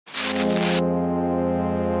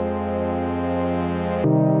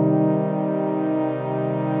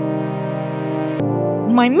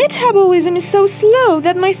My metabolism is so slow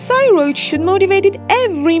that my thyroid should motivate it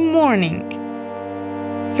every morning.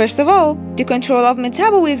 First of all, the control of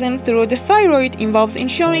metabolism through the thyroid involves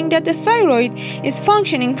ensuring that the thyroid is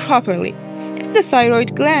functioning properly. The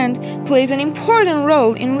thyroid gland plays an important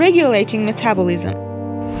role in regulating metabolism.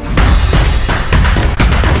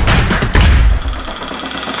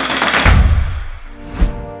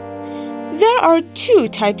 There are two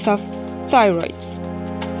types of thyroids.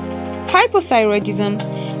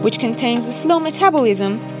 Hypothyroidism, which contains a slow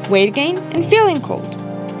metabolism, weight gain, and feeling cold.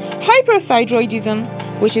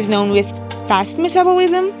 Hyperthyroidism, which is known with fast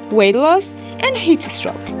metabolism, weight loss, and heat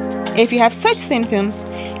stroke. If you have such symptoms,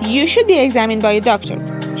 you should be examined by a doctor.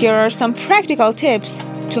 Here are some practical tips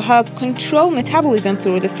to help control metabolism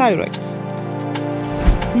through the thyroid.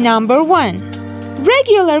 Number 1.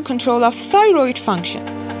 Regular control of thyroid function.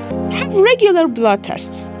 Have regular blood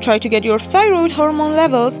tests. Try to get your thyroid hormone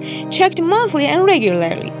levels checked monthly and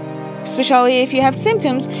regularly, especially if you have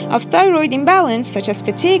symptoms of thyroid imbalance such as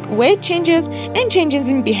fatigue, weight changes, and changes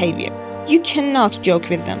in behavior. You cannot joke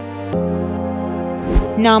with them.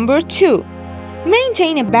 Number 2.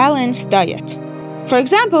 Maintain a balanced diet. For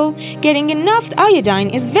example, getting enough iodine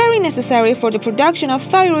is very necessary for the production of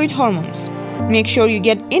thyroid hormones. Make sure you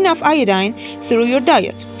get enough iodine through your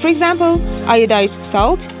diet. For example, iodized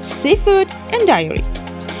salt, seafood, and dairy.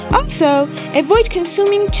 Also, avoid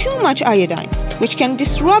consuming too much iodine, which can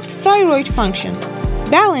disrupt thyroid function.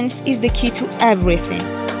 Balance is the key to everything.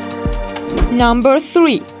 Number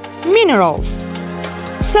 3. Minerals.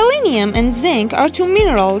 Selenium and zinc are two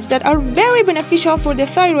minerals that are very beneficial for the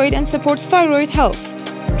thyroid and support thyroid health.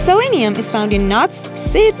 Selenium is found in nuts,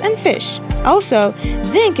 seeds, and fish. Also,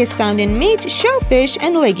 zinc is found in meat, shellfish,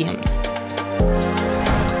 and legumes.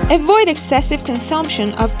 Avoid excessive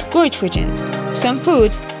consumption of goitrogens. Some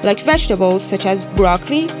foods, like vegetables such as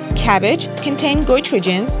broccoli, cabbage, contain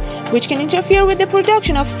goitrogens, which can interfere with the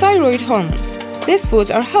production of thyroid hormones. These foods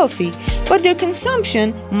are healthy, but their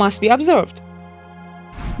consumption must be observed.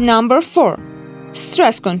 Number 4.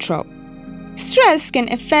 Stress control. Stress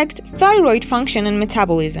can affect thyroid function and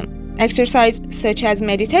metabolism. Exercise such as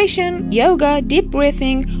meditation, yoga, deep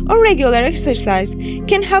breathing, or regular exercise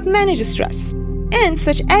can help manage stress. And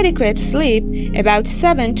such adequate sleep, about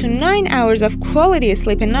 7 to 9 hours of quality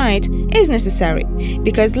sleep a night, is necessary,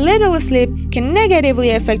 because little sleep can negatively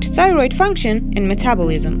affect thyroid function and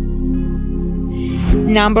metabolism.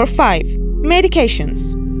 Number 5.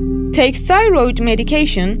 Medications. Take thyroid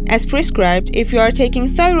medication as prescribed if you are taking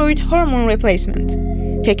thyroid hormone replacement.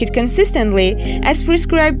 Take it consistently as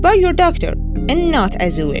prescribed by your doctor and not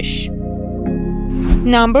as you wish.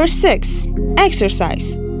 Number 6.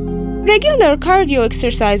 Exercise. Regular cardio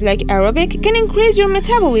exercise like aerobic can increase your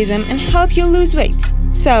metabolism and help you lose weight.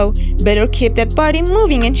 So, better keep that body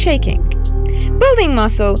moving and shaking. Building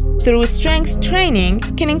muscle through strength training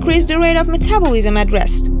can increase the rate of metabolism at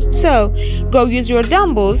rest. So, go use your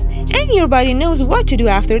dumbbells and your body knows what to do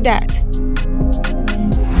after that.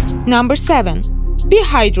 Number 7. Be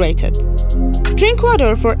hydrated. Drink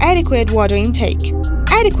water for adequate water intake.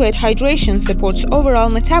 Adequate hydration supports overall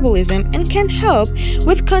metabolism and can help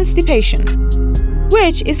with constipation,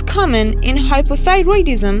 which is common in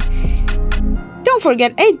hypothyroidism. Don't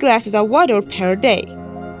forget 8 glasses of water per day.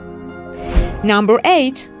 Number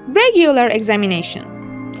 8. Regular examination.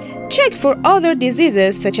 Check for other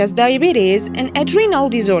diseases such as diabetes and adrenal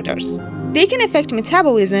disorders. They can affect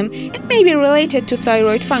metabolism and may be related to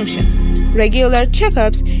thyroid function. Regular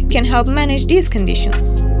checkups can help manage these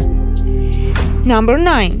conditions. Number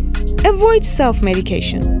 9. Avoid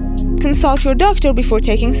self-medication. Consult your doctor before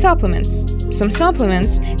taking supplements. Some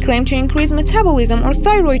supplements claim to increase metabolism or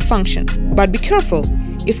thyroid function, but be careful.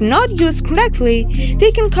 If not used correctly,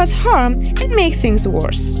 they can cause harm and make things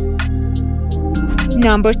worse.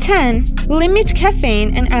 Number 10. Limit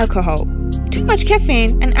caffeine and alcohol. Too much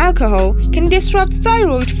caffeine and alcohol can disrupt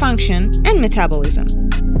thyroid function and metabolism.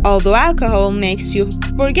 Although alcohol makes you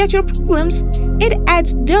forget your problems, it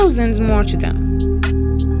adds dozens more to them.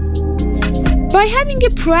 By having a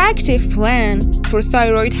proactive plan for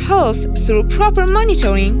thyroid health through proper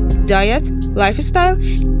monitoring, diet, lifestyle,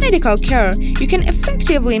 medical care, you can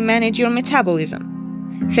effectively manage your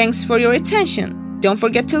metabolism. Thanks for your attention. Don't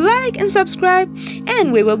forget to like and subscribe,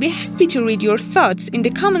 and we will be happy to read your thoughts in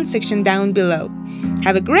the comment section down below.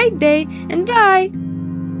 Have a great day and bye!